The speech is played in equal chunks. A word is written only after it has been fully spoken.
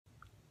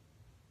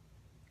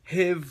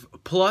HIV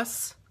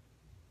plus?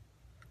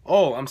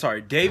 Oh, I'm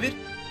sorry, David?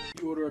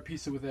 You order a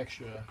pizza with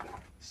extra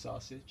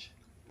sausage.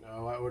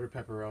 No, I ordered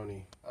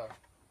pepperoni.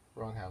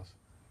 Wrong house.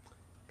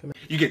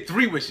 You get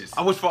 3 wishes.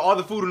 I wish for all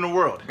the food in the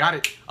world. Got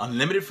it?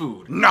 Unlimited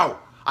food. No!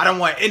 I don't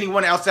want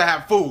anyone else to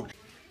have food.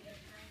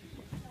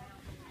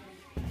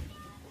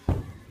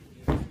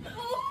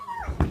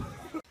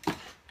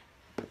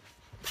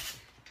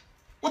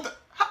 What the?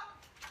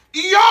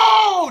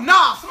 Yo!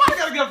 Nah! Somebody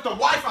gotta get up the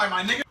Wi-Fi,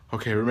 my nigga.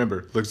 Okay,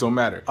 remember, looks don't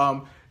matter.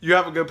 You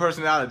have a good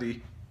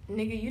personality.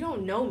 Nigga, you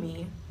don't know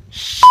me.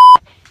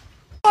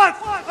 What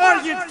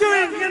are you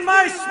doing in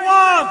my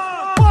swamp?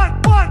 What?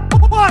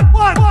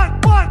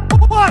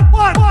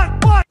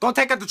 Go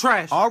take out the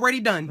trash. Already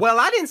done. Well,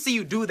 I didn't see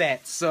you do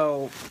that,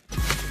 so...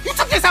 You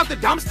took this out the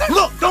dumpster?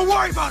 Look, don't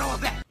worry about all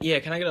that. Yeah,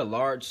 can I get a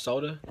large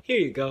soda? Here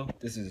you go.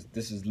 This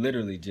is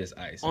literally just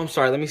ice. Oh, I'm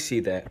sorry, let me see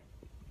that.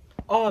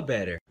 All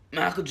better.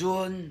 Michael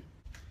Jordan.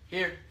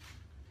 Here.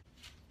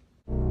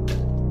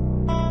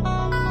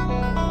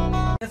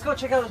 Let's go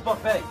check out this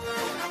buffet.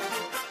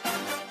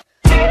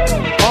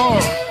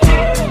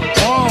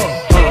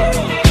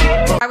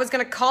 I was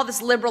gonna call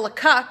this liberal a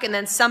cuck, and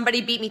then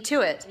somebody beat me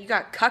to it. You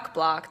got cuck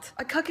blocked.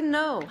 I cuck and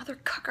no. Other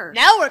cucker.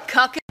 Now we're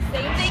cucking.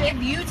 Same thing.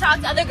 If you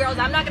talk to other girls,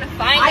 I'm not gonna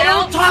find out. I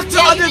don't talk to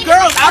other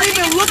girls. I don't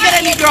even look at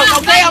any girls.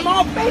 Okay, I'm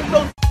on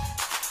Facebook.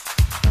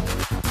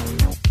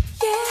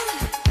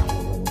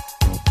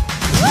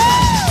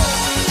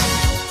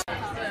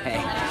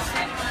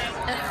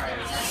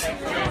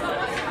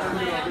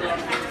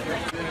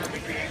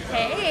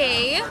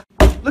 Hey.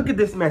 Look at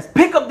this mess.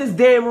 Pick up this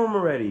damn room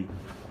already.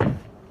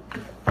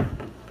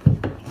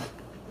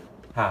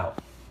 How?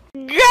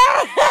 Boom.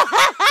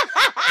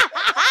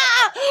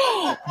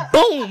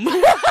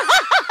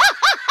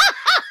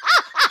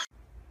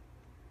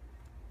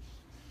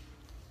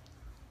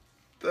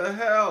 The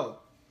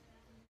hell?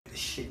 This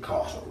shit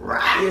costs a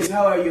ride. Yes,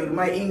 how are you?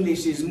 My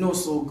English is not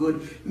so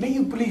good. May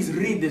you please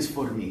read this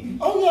for me?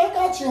 Oh yeah, I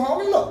got you,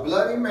 homie. Look,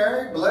 Bloody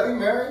Mary, Bloody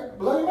Mary,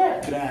 Bloody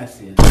Mary.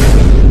 Gracias.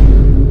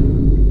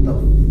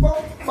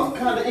 What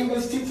kind of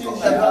English teacher is you?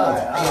 Take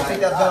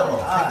that bell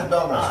off. Take the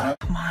bell off.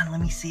 Come on, let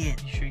me see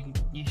it.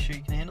 You sure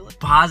you can handle it?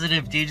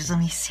 Positive, dude. Just let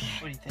me see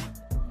it. What do you think?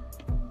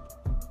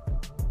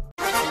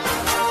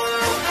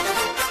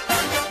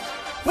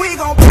 We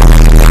gon'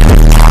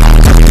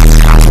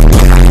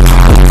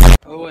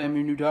 Hello, I'm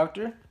your new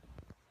doctor.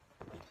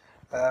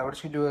 We're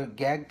just gonna do a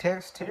gag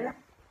test here.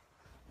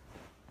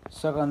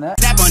 Suck on that.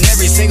 Tap on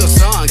every single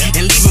song and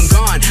leave them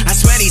gone. I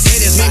swear these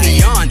haters made me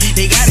yawn.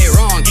 They got it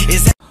wrong.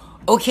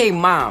 Okay,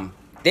 Mom.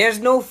 There's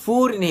no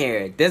food in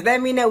here. Does that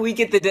mean that we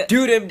get to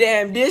do them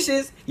damn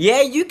dishes?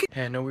 Yeah, you can.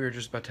 Hey, I know we were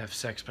just about to have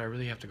sex, but I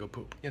really have to go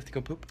poop. You have to go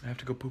poop? I have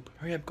to go poop.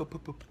 Hurry up, go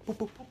poop, poop, poop,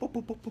 poop, poop, poop,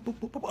 poop, poop,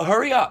 poop, poop, poop.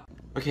 Hurry up!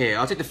 Okay,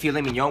 I'll take the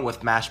filet mignon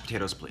with mashed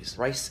potatoes, please.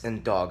 Rice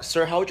and dog.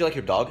 Sir, how would you like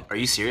your dog? Are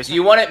you serious?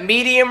 You want it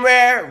medium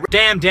rare?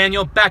 Damn,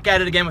 Daniel, back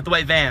at it again with the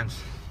white vans.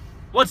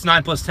 What's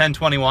 9 plus 10,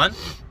 21?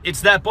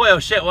 It's that boy, oh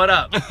shit, what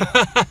up?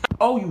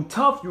 Oh, you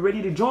tough? You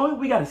ready to join?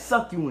 We gotta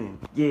suck you in.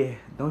 Yeah,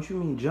 don't you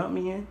mean jump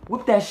me in?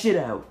 Whip that shit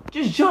out.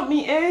 Just jump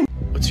me in.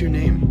 What's your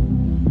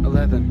name?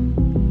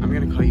 11. I'm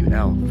gonna call you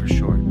L for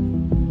short.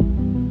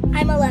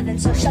 I'm 11,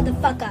 so shut the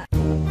fuck up.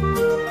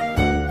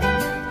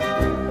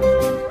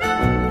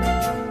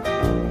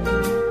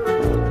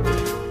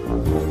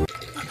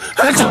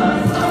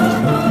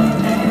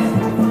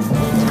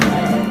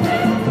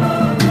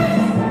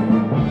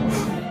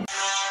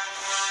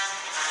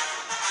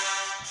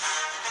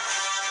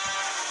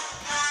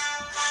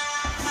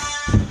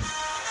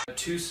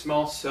 Two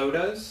small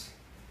sodas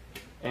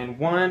and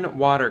 1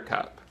 water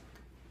cup.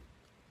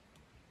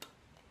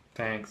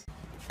 Thanks.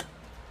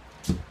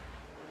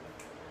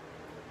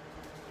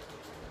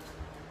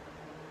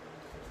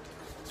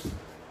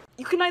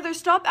 You can either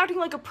stop acting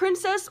like a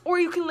princess, or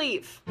you can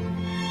leave.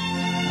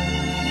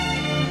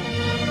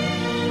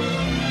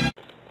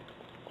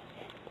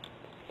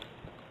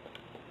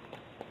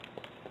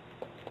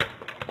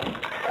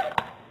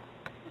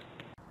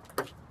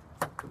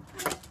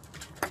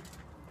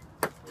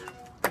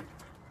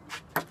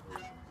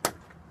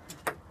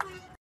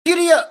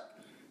 Giddy up!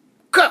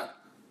 Go!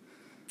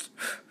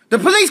 The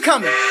police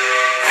coming!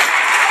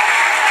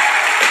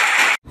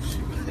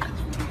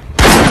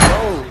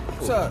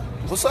 What's up?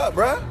 What's up,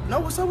 bruh? No,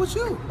 what's up with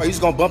you? Are you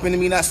just gonna bump into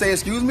me and not say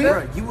excuse me?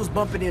 Bro, you was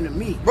bumping into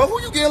me. Bro, who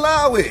you getting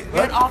loud with?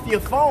 Get off your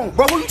phone.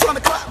 Bro, who you trying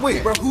to clap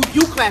with? Bro, who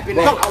you clapping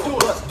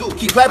at? Dude,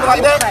 keep clapping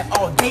like that? Clap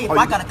all day. If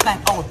I gotta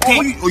clap all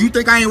day. Oh, you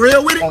think I ain't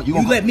real with it?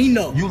 You let me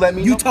know. You let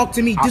me know? You talk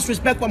to me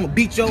disrespectful, I'm gonna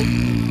beat your...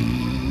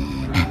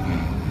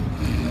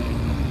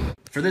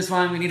 For this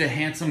line, we need a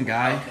handsome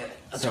guy. Okay.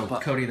 So,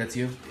 Cody, that's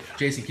you.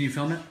 Jason, can you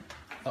film it?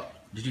 Oh,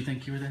 did you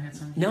think you were that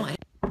handsome? No,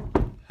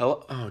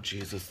 Hello? Oh,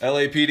 Jesus.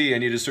 LAPD, I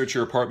need to search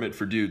your apartment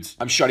for dudes.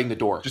 I'm shutting the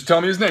door. Just tell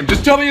me his name.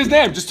 Just tell me his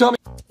name. Just tell me.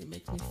 It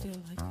makes me feel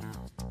like that.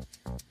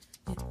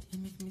 It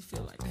makes me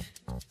feel like that.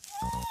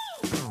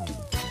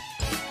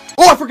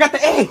 Oh, I forgot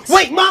the eggs!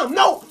 Wait, Mom,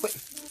 no! Wait.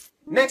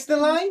 Next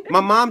in line? My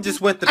mom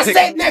just went to pick. I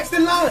said next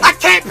in line. I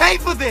can't pay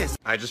for this.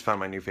 I just found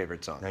my new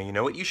favorite song. Now you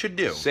know what you should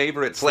do.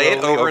 Savor it. Play it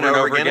slowly over and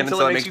over again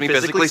until it makes me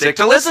physically sick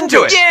to listen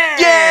to it. Yeah!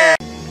 Yeah!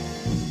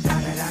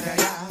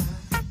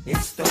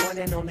 It's the one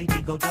and only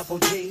Digo Double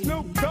G.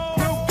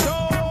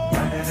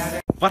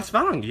 What's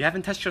wrong? You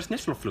haven't touched your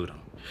snitzel flute.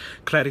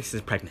 Clarice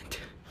is pregnant.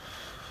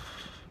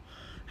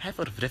 I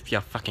would have ripped your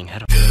fucking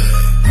head off.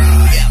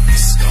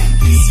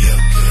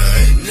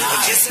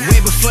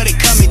 Way before they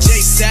call me Jay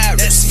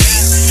Cyrus.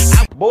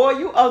 Boy,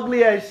 you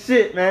ugly as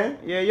shit, man.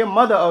 Yeah, your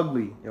mother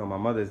ugly. Yo, my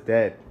mother's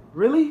dead.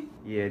 Really?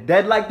 Yeah,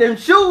 dead like them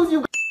shoes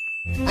you.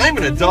 I'm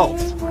an adult.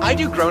 I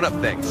do grown-up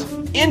things.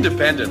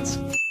 Independence.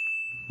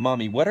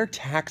 Mommy, what are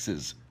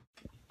taxes?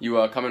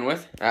 You coming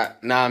with?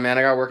 Nah, man,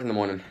 I got work in the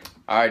morning.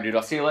 Alright, dude,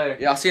 I'll see you later.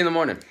 Yeah, I'll see you in the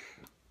morning.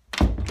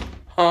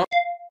 Huh?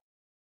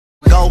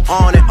 Go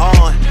on and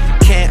on.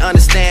 Can't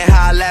understand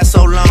how I last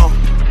so long.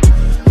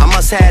 I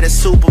must have a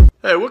super.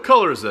 Hey, what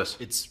color is this?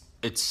 It's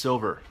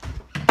silver.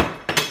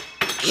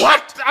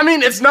 What? I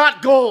mean, it's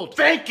not gold.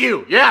 Thank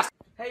you. Yes.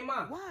 Hey,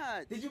 Mom.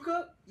 What? Did you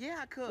cook? Yeah,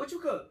 I cook. What you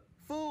cook?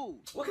 Food.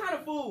 What kind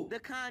of food? The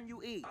kind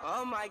you eat.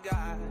 Oh my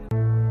God.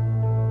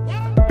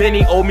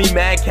 Benny owed me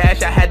mad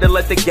cash. I had to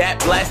let the Gap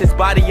blast his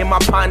body in my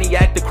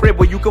Pontiac, the crib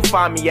where you can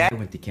find me at. I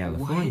went to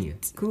California.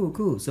 What?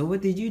 Cool. So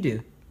what did you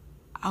do?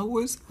 I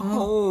was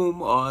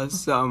home all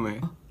summer.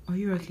 Oh,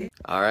 you're okay?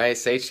 Alright,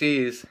 say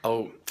cheese.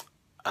 Oh,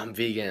 I'm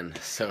vegan,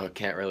 so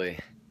can't really.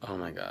 Oh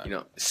my God. You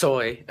know,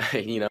 soy,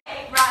 you know.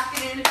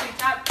 Rockin' in the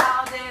treetop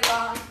all day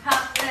long.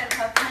 Hoppin' and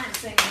puffin' and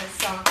singing this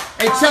song.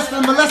 Hey, Chester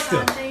and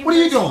Molester, what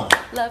are you doing?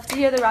 Love to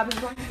hear the robins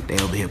going. They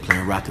over here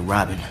playing Rockin'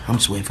 Robin. I'm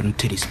just waiting for them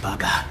titties to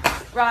pop out.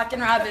 Rockin'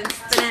 robins,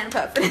 banana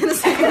puffin' and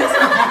singing this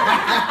song.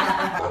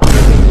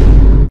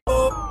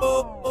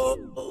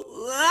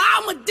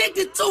 I'm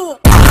addicted to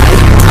it.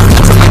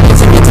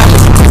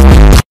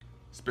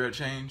 Spirit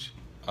change?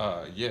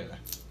 Yeah.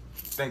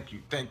 Thank you.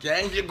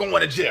 And you're going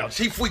to jail.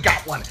 Chief, we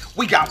got one.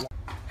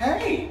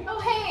 Hey! Oh,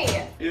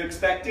 hey! You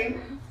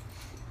expecting?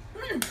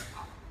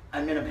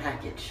 I'm in a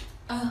package.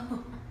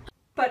 Oh.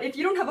 But if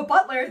you don't have a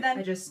butler, then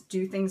I just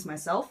do things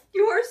myself.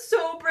 You are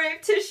so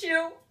brave,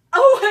 Tissue.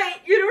 Oh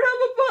wait, you don't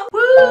have a butler.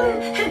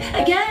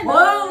 Woo! Again!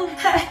 Whoa!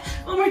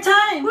 One more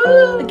time!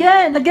 Woo!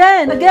 Again!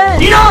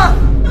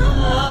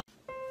 Enough!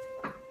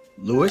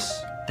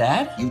 Louis?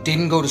 Dad? You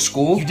didn't go to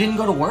school? You didn't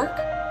go to work?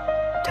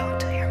 Don't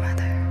tell your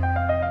mother.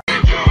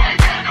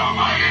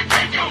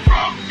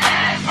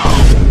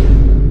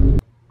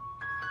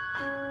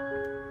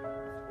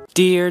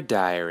 Dear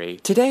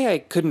Diary, today I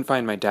couldn't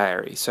find my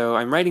diary, so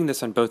I'm writing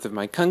this on both of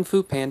my Kung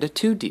Fu Panda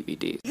 2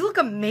 DVDs. You look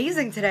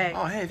amazing today.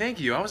 Oh, hey, thank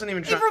you. I wasn't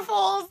even trying. April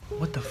Fools!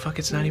 What the fuck?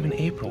 It's not even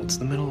April. It's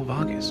the middle of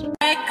August.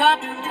 Wake up,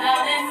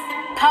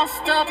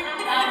 post up,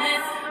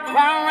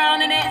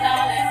 round in it,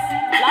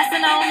 lost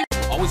and on.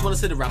 Always want to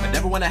sit around, but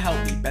never want to help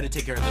me. Better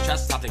take care of the trash,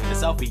 stop taking a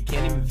selfie.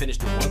 Can't even finish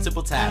the one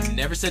simple task.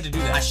 Never said to do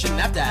that. I shouldn't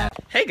have to ask.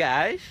 Hey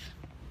guys.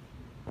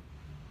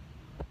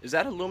 Is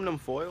that aluminum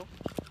foil?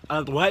 What?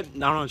 I don't know what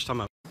you're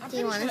talking about. Do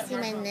you want to see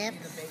my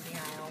nips?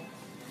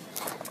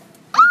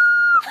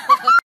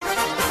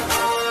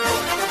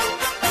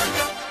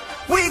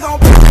 We gon'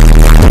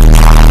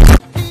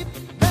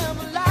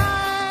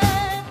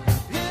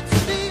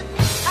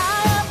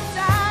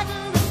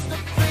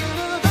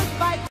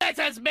 This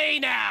is me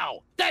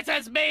now! This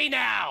is me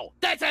now!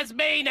 This is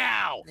me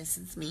now! This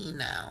is me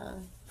now.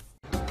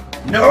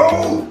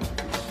 No!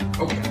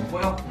 Okay,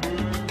 well.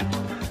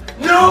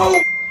 No!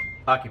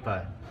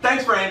 Occupied.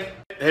 Thanks, Frank.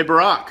 Hey,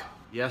 Barack.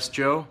 Yes,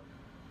 Joe?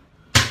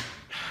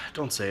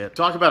 Don't say it.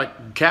 Talk about a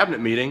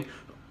cabinet meeting.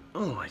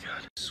 Oh my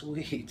God.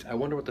 Sweet. I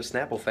wonder what the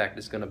Snapple fact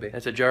is gonna be.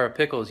 That's a jar of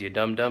pickles, you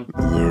dum-dum.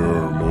 There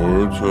are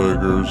more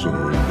tigers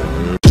on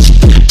land.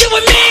 You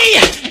and me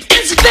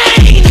in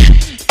Spain!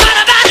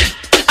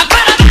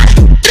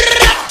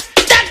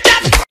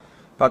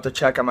 About to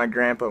check on my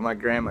grandpa. My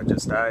grandma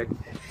just died.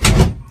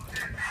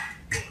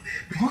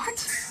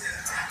 What?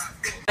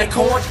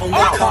 Corn on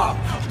my car.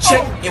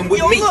 Check in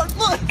with me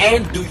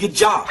and do your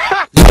job.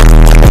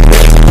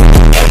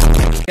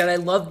 God, I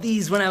loved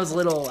these when I was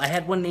little. I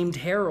had one named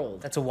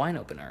Harold. That's a wine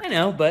opener. I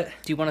know, but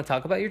do you want to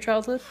talk about your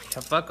childhood?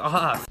 The fuck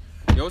off.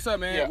 Yo, what's up,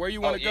 man? Yeah. Where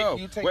you want to go?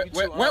 Where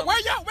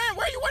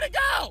you want to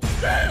go?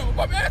 Damn,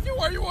 I'm asking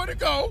where you want to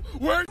go.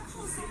 Where?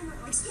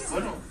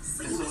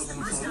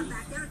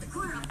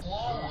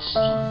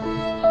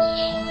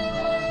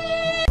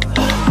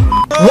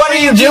 What are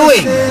you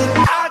doing?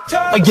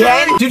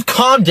 Again? Dude,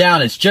 calm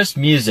down. It's just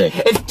music.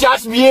 It's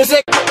just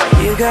music?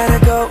 You gotta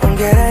go and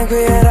get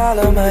angry at all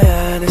of my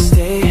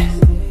honesty.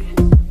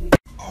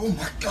 Oh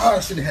my God, I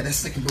should have had that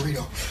second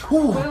burrito.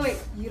 Ooh. Wait,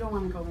 you don't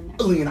want to go in there.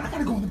 Leanne, I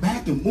gotta go in the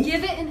bathroom. Ooh.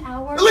 Give it an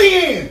hour.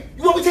 Leanne!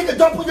 You want me to take a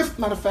dump on your...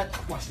 Matter of fact,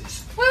 watch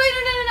this. Wait,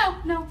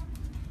 no.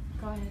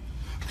 Go ahead.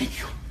 Thank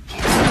you.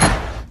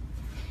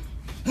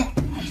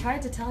 I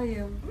tried to tell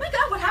you. Oh my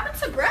God, what happened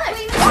to Greg?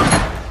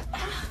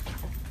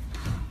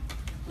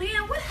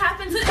 Leanne, what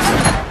happened to... I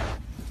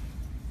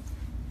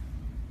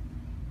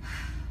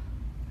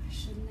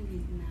shouldn't have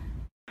eaten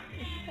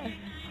that.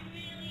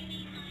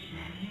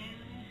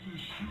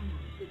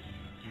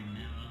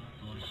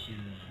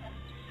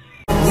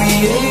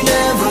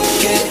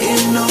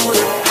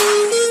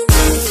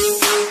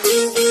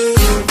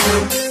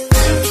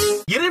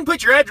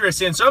 put your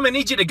address in, so I'm gonna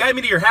need you to guide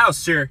me to your house,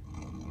 sir.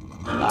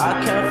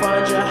 I can't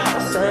find your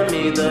house, send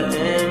me the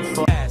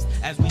info.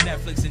 As we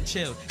Netflix and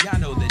chill, y'all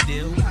know the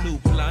deal. Blue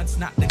blunts,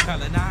 not the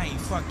color, and I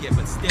ain't fuck yet,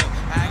 but still,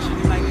 I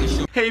actually like the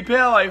show. Hey,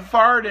 Bill, I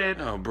farted.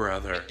 Oh,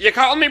 brother. You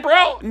calling me,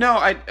 bro?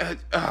 No,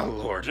 oh,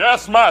 Lord.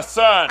 Just my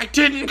son. I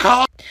didn't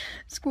call.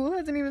 School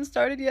hasn't even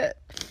started yet,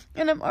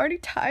 and I'm already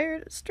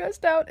tired,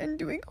 stressed out, and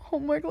doing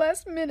homework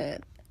last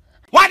minute.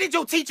 Why did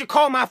your teacher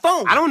call my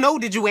phone? I don't know.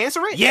 Did you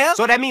answer it? Yeah.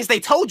 So that means they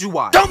told you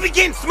why. Don't be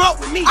getting smart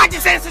with me. I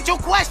just answered your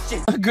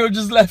question. A girl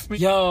just left me.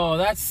 Yo,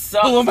 that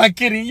sucks. Who am I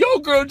kidding? Yo,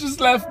 girl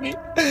just left me.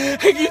 Hey,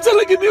 can you tell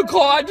her to give me a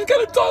call? I just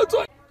gotta talk to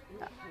her.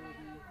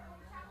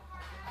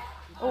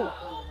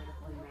 Oh.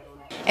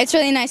 It's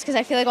really nice because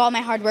I feel like all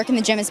my hard work in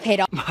the gym has paid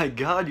off. My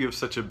God, you have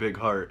such a big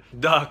heart.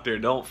 Doctor,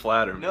 don't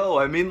flatter me. No,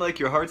 I mean like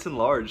your heart's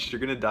enlarged.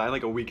 You're gonna die in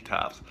like a week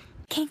tops.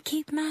 Can't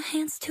keep my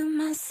hands to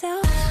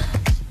myself.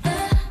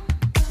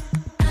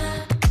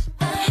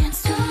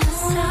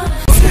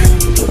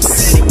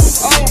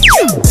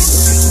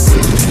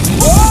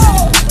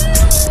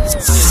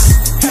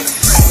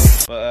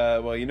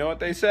 Well, you know what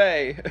they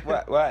say.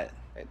 What? I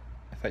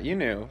thought you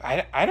knew.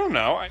 I don't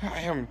know. I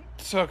am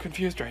so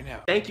confused right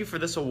now. Thank you for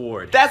this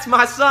award. That's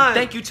my son.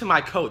 Thank you to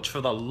my coach for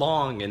the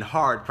long and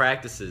hard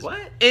practices. What?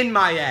 In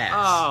my ass.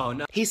 Oh,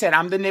 no. He said,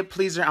 I'm the nip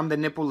pleaser, I'm the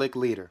nipple lick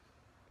leader.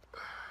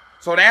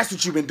 So that's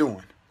what you've been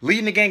doing.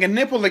 Leading a gang of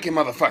nipple licking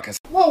motherfuckers.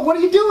 Whoa, what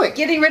are you doing?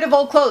 Getting rid of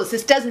old clothes.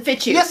 This doesn't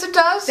fit you. Yes, it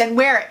does. Then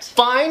wear it.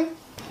 Fine.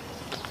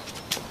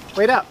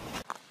 Wait up.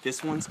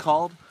 This one's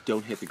called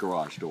Don't Hit the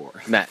Garage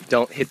Door. Matt,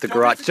 don't hit the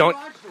garage. Don't.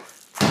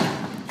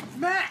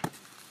 Matt!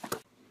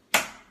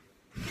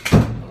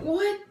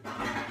 What?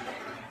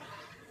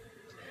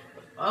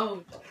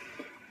 Oh.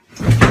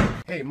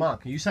 Hey, Mom,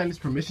 can you sign this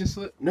permission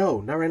slip?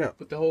 No, not right now.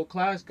 With the whole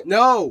class?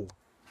 No!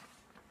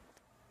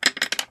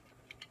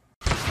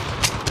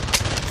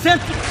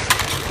 Simpson!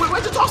 Wait,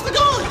 where'd you toss the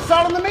gun? It's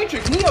out in the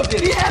Matrix. Neo did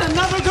it. He had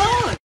another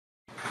gun!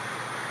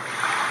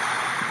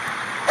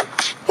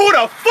 Who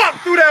the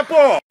fuck threw that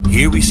ball?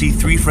 Here we see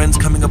three friends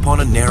coming upon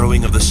a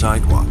narrowing of the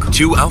sidewalk.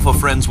 Two alpha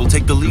friends will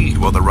take the lead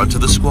while the rest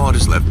of the squad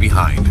is left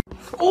behind.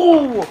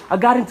 Oh, I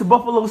got into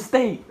Buffalo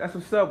State. That's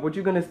what's up. What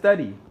you gonna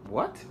study?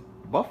 What?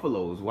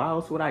 Buffaloes. Why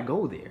else would I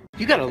go there?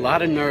 You got a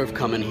lot of nerve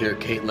coming here,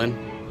 Caitlin.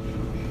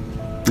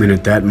 And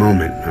at that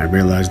moment, I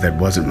realized that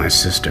wasn't my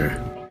sister.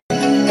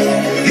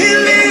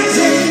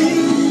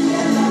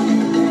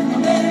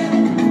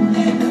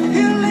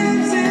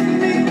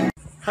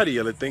 How do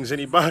you let things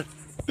anybody?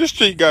 This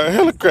street got a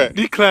hella crack.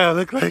 These clowns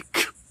look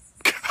like...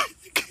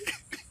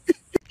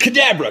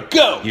 Cadabra,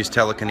 go! Use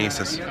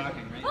telekinesis. You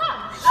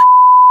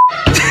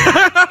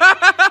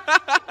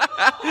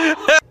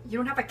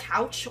don't have a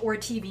couch or a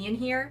TV in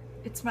here?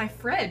 It's my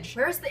fridge.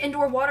 Where's the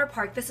indoor water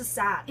park? This is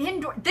sad.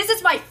 This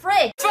is my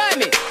fridge! Find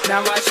me!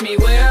 Now watch me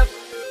whip.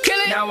 Kill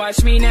it! Now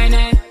watch me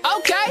nay-nay.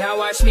 Okay! Now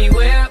watch me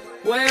whip.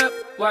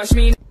 Watch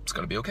me. It's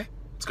gonna be okay.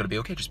 It's gonna be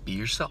okay. Just be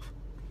yourself.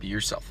 Be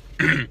yourself.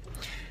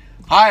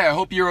 Hi, I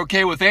hope you're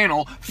okay with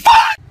anal.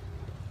 Fuck!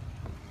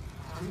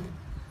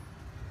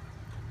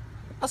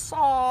 I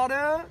saw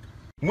that.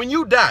 When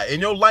you die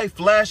and your life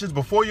flashes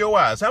before your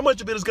eyes, how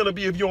much of it is gonna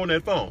be if you're on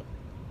that phone?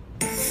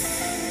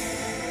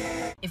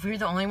 If we were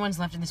the only ones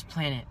left on this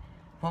planet,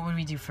 what would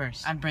we do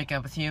first? I'd break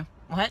up with you.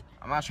 What?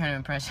 I'm not trying to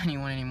impress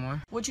anyone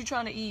anymore. What you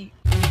trying to eat?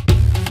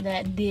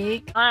 That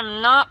dick.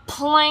 I'm not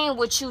playing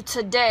with you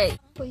today.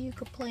 But you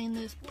could play in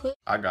this put.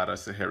 I got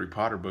us a Harry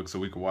Potter book so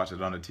we could watch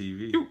it on the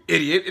TV. You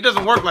idiot. It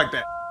doesn't work like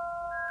that.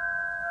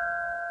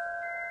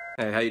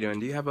 Hey, how you doing?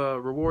 Do you have a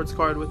rewards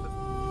card with it?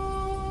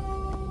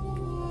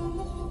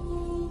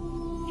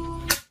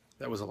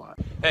 That was a lot.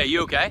 Hey,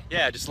 you okay?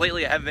 Yeah, just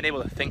lately I haven't been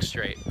able to think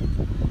straight.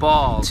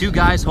 Balls. Two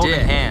guys holding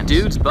Dick. hands.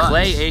 Dude's butt.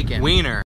 Clay Aiken. Wiener.